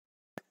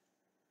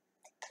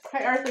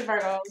Hey, earthly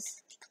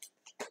Virgos.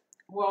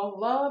 Will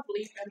love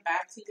lead them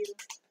back to you?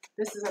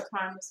 This is a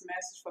timeless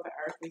message for the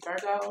earthly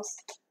Virgos.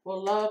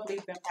 Will love lead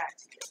them back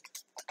to you?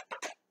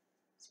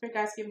 Spirit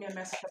guys, give me a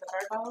message for the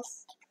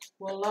Virgos.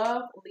 Will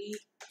love lead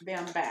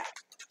them back?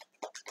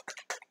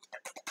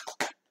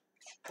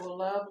 Will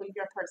love lead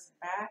your person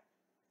back?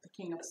 The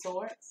King of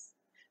Swords.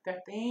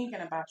 They're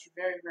thinking about you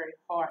very, very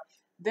hard.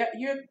 They're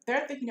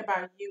thinking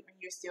about you and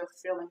you're still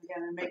feeling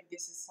them, and maybe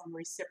this is some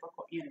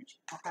reciprocal energy,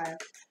 okay?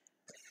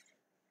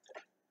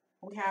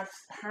 We have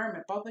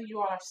Hermit. Both of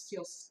you all are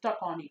still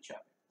stuck on each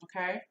other,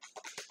 okay?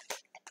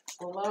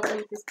 Will love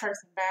lead this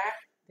person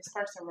back? This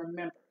person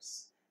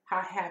remembers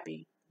how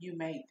happy you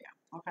made them,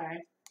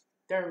 okay?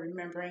 They're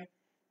remembering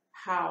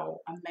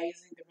how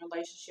amazing the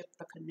relationship,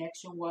 the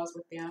connection was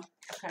with them,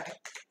 okay?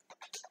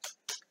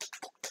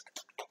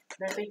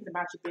 They're thinking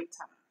about you big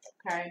time,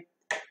 okay?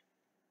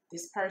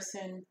 This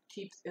person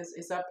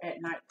is up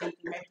at night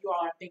thinking. Maybe you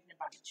all are thinking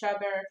about each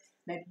other.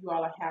 Maybe you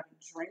all are having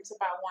dreams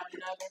about one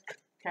another,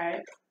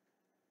 okay?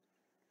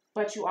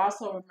 But you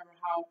also remember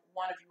how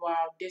one of you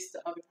all dissed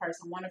the other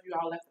person. One of you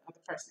all left the other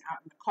person out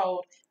in the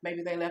cold.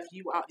 Maybe they left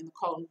you out in the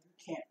cold and you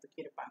can't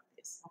forget about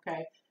this,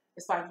 okay?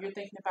 It's like you're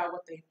thinking about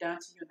what they've done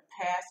to you in the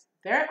past.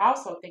 They're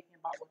also thinking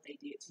about what they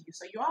did to you.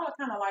 So you all are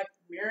kind of like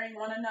mirroring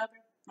one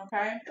another,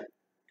 okay?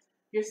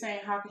 You're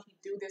saying, how could he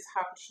do this?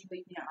 How could she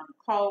leave me out in the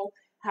cold?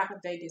 How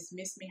could they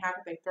dismiss me? How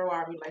could they throw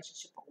our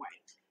relationship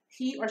away?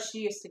 He or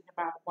she is thinking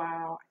about,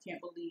 wow, I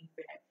can't believe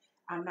that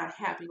I'm not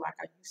happy like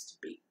I used to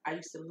be. I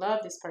used to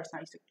love this person. I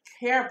used to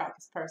care about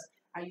this person.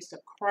 I used to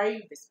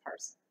crave this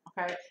person,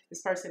 okay?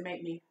 This person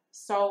made me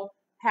so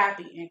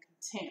happy and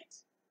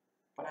content.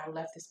 But I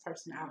left this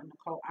person out in the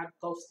cold. I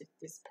ghosted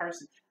this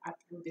person. I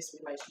threw this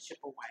relationship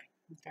away,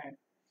 okay?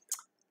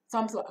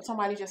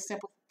 Somebody just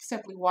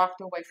simply walked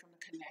away from the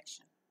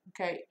connection,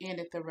 okay?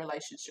 Ended the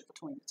relationship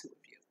between the two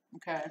of you,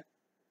 okay?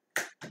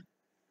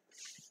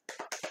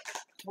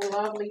 Will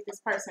love lead this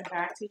person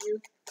back to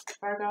you,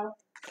 Virgo?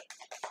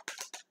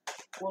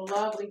 Will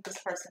love lead this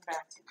person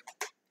back to you?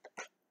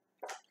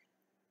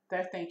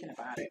 They're thinking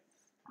about it.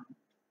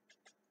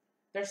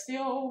 They're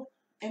still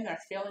in their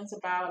feelings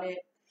about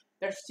it.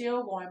 They're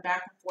still going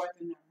back and forth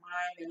in their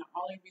mind. And the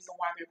only reason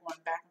why they're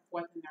going back and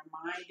forth in their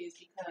mind is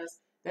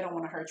because they don't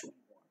want to hurt you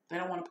anymore. They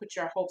don't want to put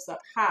your hopes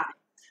up high.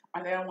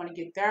 Or they don't want to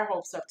get their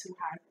hopes up too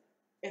high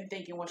and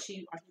thinking, well,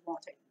 she or he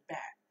won't take me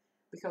back.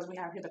 Because we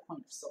have here the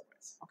Queen of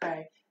Swords,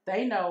 okay?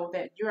 They know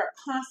that you're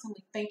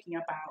constantly thinking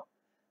about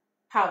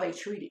how they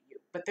treated you.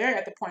 But they're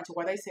at the point to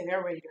where they say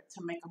they're ready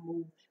to make a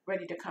move,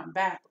 ready to come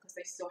back because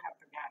they still haven't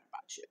forgotten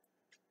about you.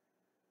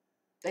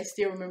 They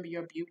still remember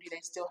your beauty.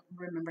 They still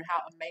remember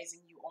how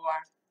amazing you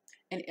are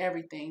and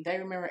everything. They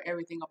remember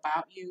everything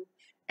about you,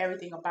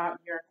 everything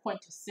about your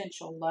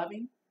quintessential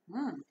loving.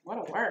 What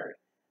a word.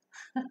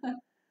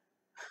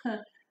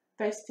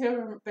 They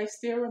still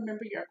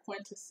remember your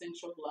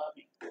quintessential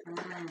loving.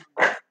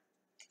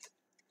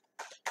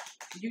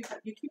 You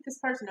keep this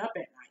person up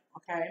at night,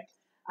 okay?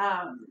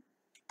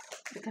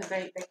 Because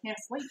they can't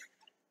sleep.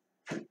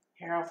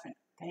 Hierophant,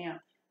 damn.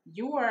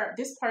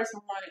 This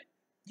person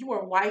you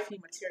were wifey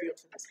material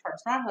to this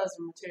person. Not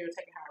husband material,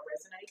 taking how it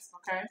resonates,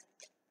 okay?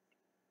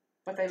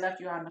 But they left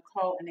you out in the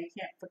cold and they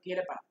can't forget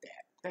about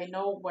that. They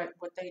know what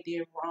they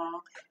did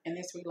wrong in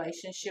this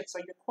relationship. So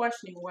you're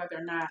questioning whether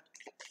or not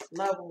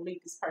love will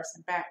lead this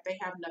person back. They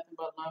have nothing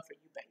but love for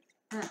you, baby.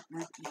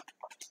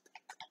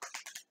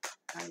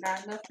 I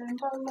got nothing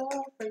but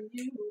love for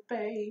you,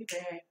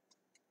 baby.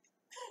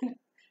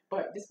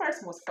 But this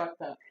person was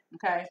fucked up,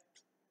 okay?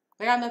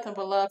 They got nothing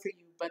but love for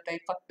you, but they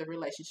fucked the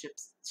relationship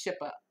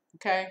up,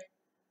 okay?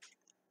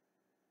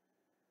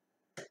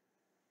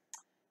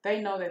 They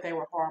know that they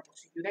were horrible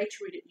to you. They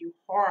treated you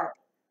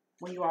horrible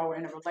when you all were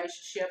in a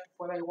relationship,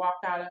 before they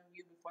walked out on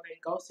you, before they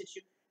ghosted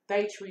you.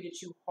 They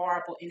treated you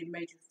horrible, and it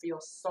made you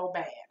feel so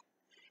bad.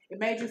 It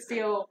made you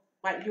feel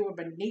like you were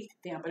beneath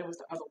them, but it was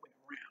the other way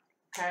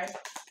around, okay?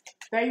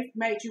 They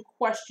made you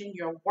question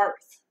your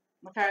worth,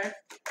 okay?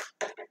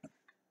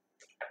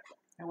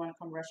 They want to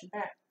come rushing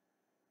back.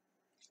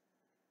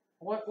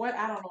 What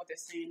I don't know what they're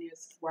saying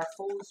is where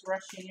fools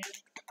rush in,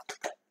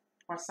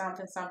 or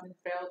something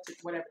failed to,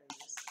 whatever it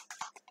is.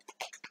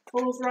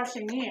 Fools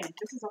rushing in.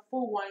 This is a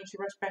fool wanting to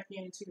rush back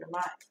into your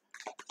life.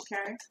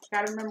 Okay? You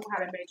gotta remember how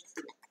they made you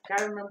feel. You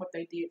gotta remember what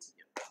they did to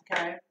you.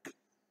 Okay?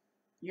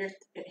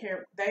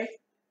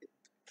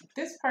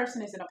 This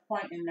person is at a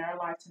point in their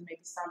life to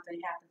maybe something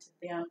happened to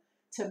them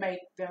to make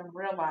them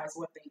realize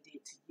what they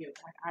did to you.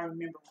 Like, I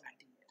remember what I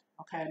did.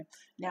 Okay?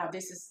 Now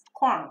this is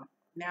karma.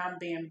 Now I'm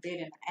being bit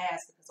in the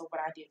ass because of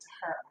what I did to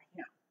her or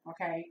him.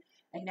 Okay?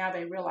 And now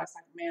they realize,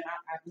 like, man,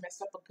 I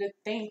messed up a good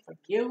thing for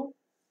you.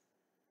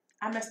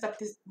 I messed up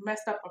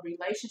a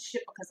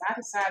relationship because I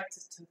decided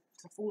to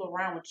fool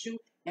around with you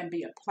and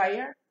be a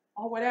player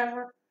or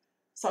whatever.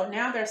 So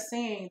now they're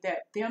seeing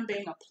that them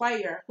being a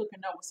player,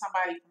 hooking up with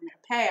somebody from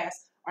their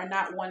past, or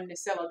not wanting to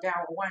settle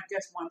down with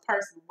just one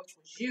person, which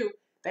was you.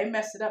 They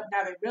messed it up.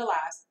 Now they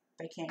realize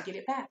they can't get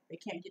it back. They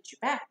can't get you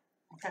back.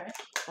 Okay?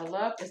 So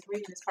love is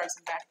leading this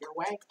person back your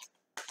way.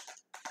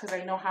 because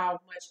they know how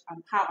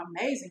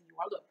amazing you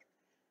are. Look,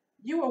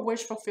 you are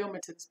wish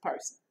fulfillment to this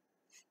person.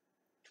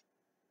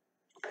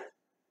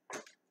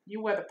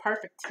 You were the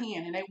perfect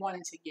 10 and they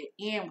wanted to get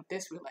in with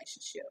this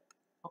relationship.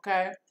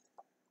 Okay?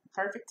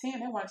 Perfect 10,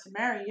 they wanted to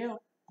marry you.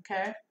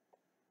 Okay?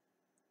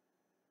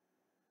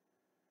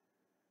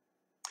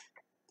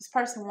 This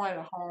person wanted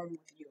a home with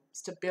you,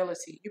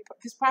 stability.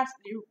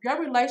 Your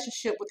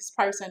relationship with this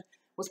person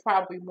was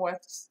probably more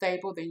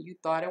stable than you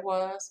thought it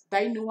was.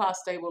 They knew how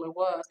stable it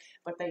was,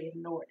 but they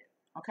ignored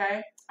it.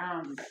 Okay?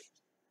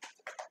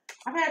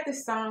 I've had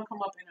this song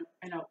come up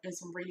in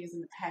some readings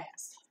in the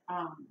past.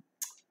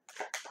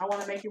 I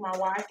Want to Make You My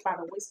Wife by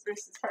the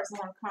Whispers. This person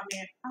want to come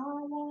in. I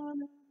want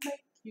to make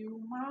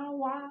you my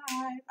wife.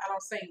 I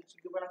don't sing, but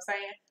you get what I'm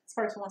saying? This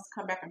person wants to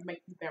come back and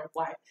make you their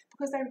wife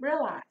because they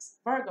realize,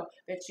 Virgo,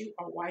 that you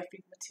are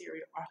wifey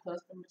material or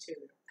husband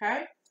material.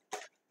 Okay?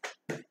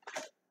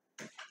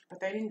 But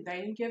they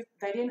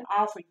didn't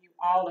offer you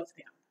all of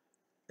them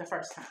the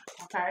first time.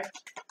 Okay?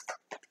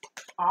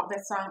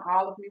 That song,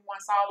 All of Me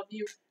Wants All of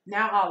You.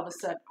 Now all of a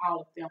sudden, all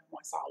of them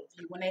wants all of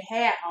you. When they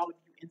had all of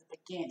you in the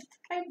beginning,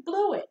 they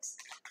blew it.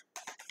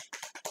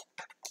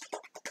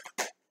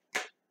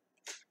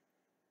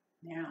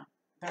 Now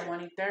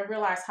they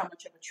realize how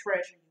much of a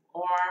treasure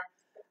you are,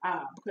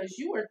 because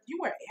you were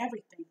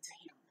everything to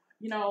him.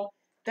 You know,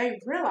 they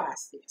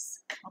realize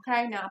this.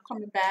 Okay, now I'm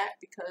coming back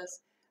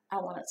because I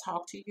want to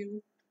talk to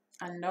you.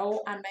 I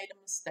know I made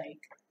a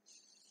mistake.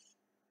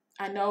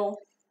 I know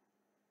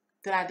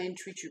that I didn't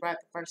treat you right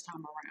the first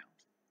time around.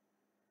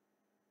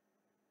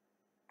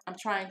 I'm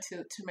trying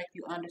to make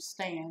you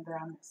understand that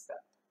I messed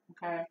up.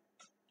 Okay,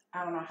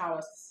 I don't know how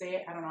else to say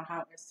it. I don't know how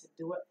else to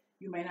do it.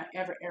 You may not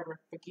ever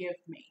forgive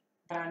me.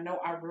 But I know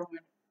I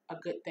ruined a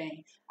good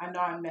thing. I know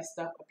I messed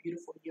up a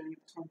beautiful union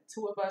between the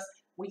two of us.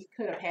 We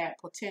could have had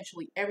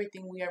potentially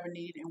everything we ever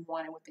needed and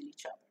wanted within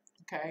each other.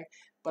 Okay?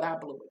 But I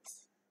blew it.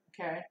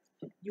 Okay?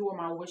 You were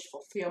my wish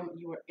fulfillment.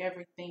 You were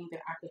everything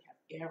that I could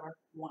have ever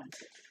wanted.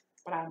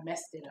 But I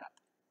messed it up.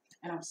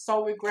 And I'm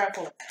so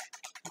regretful of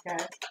that.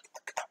 Okay?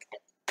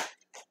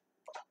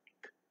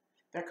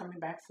 They're coming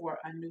back for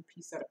a new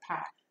piece of the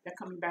pie. They're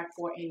coming back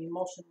for an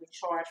emotionally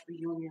charged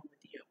reunion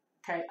with you.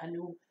 Okay? A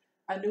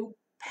new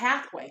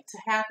pathway to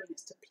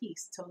happiness, to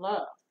peace, to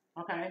love,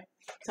 okay,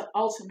 to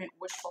ultimate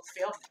wish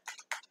fulfillment.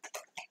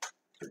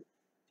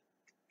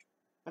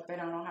 But they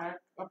don't know how to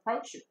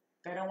approach you.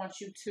 They don't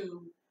want you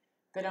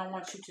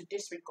to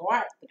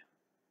disregard them.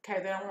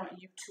 Okay, they don't want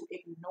you to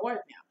ignore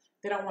them.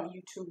 They don't want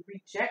you to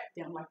reject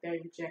them like they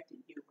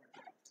rejected you.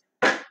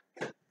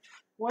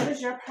 What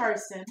does your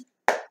person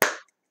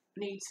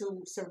need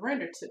to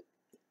surrender to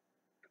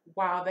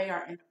while they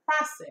are in the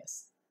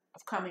process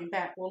of coming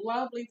back? Will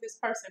love lead this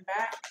person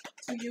back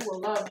to you?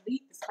 Will love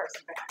lead this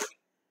person back?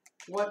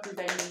 What do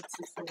they need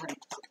to surrender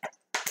to?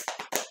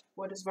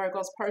 What does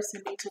Virgo's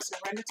person need to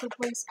surrender to,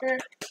 please,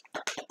 Spirit,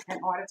 in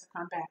order to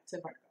come back to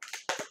Virgo?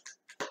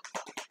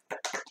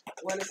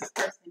 What does this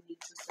person need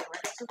to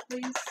surrender to,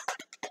 please?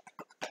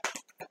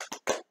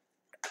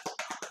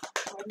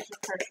 What does your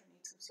person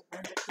need to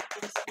surrender to,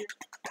 please, Spirit?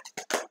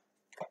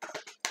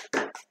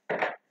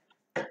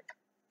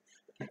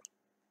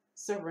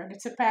 Surrender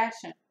to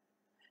passion.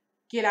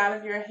 Get out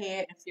of your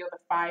head and feel the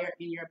fire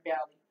in your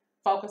belly.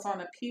 Focus on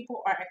the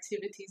people or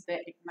activities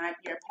that ignite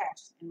your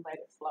passion and let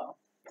it flow.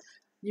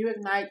 You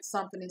ignite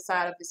something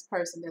inside of this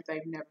person that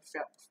they've never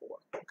felt before,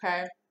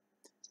 okay?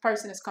 This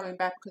person is coming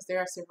back because they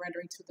are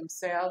surrendering to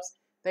themselves.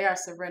 They are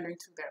surrendering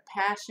to their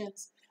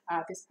passions.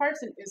 This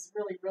person is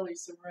really, really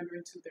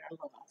surrendering to their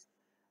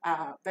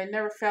love. They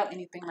never felt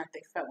anything like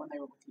they felt when they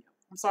were with you.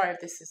 I'm sorry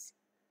if this is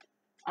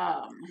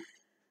out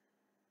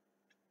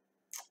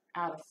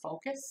of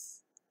focus.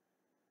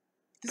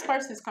 This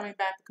person is coming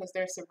back because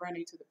they're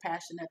surrendering to the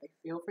passion that they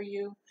feel for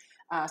you,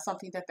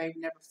 something that they've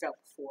never felt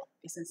before.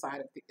 It's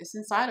inside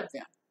of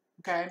them.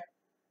 Okay,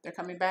 they're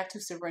coming back to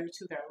surrender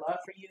to their love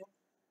for you.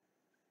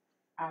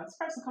 This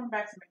person coming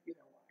back to make you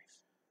their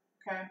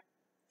wife. Okay.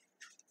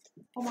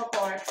 One more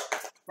card,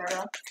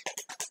 Virgo.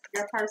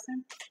 Your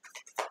person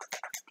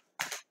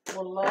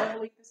will love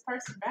lead this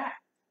person back.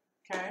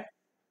 Okay.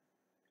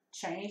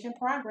 Change in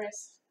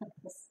progress.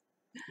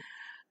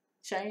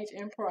 Change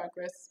in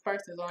progress. This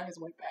person is on his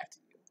way back to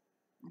you.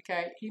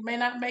 Okay, he may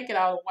not make it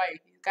all the way.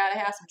 He's got to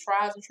have some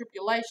trials and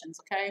tribulations,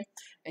 okay?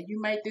 And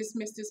you may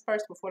dismiss this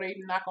person before they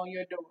even knock on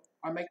your door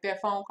or make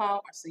that phone call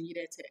or send you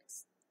that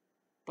text.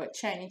 But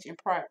change in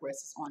progress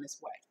is on its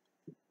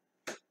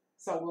way.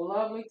 So will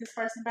love lead this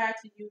person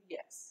back to you?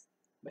 Yes.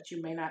 But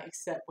you may not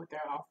accept what they're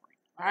offering.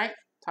 All right?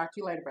 Talk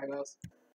to you later, Virgos.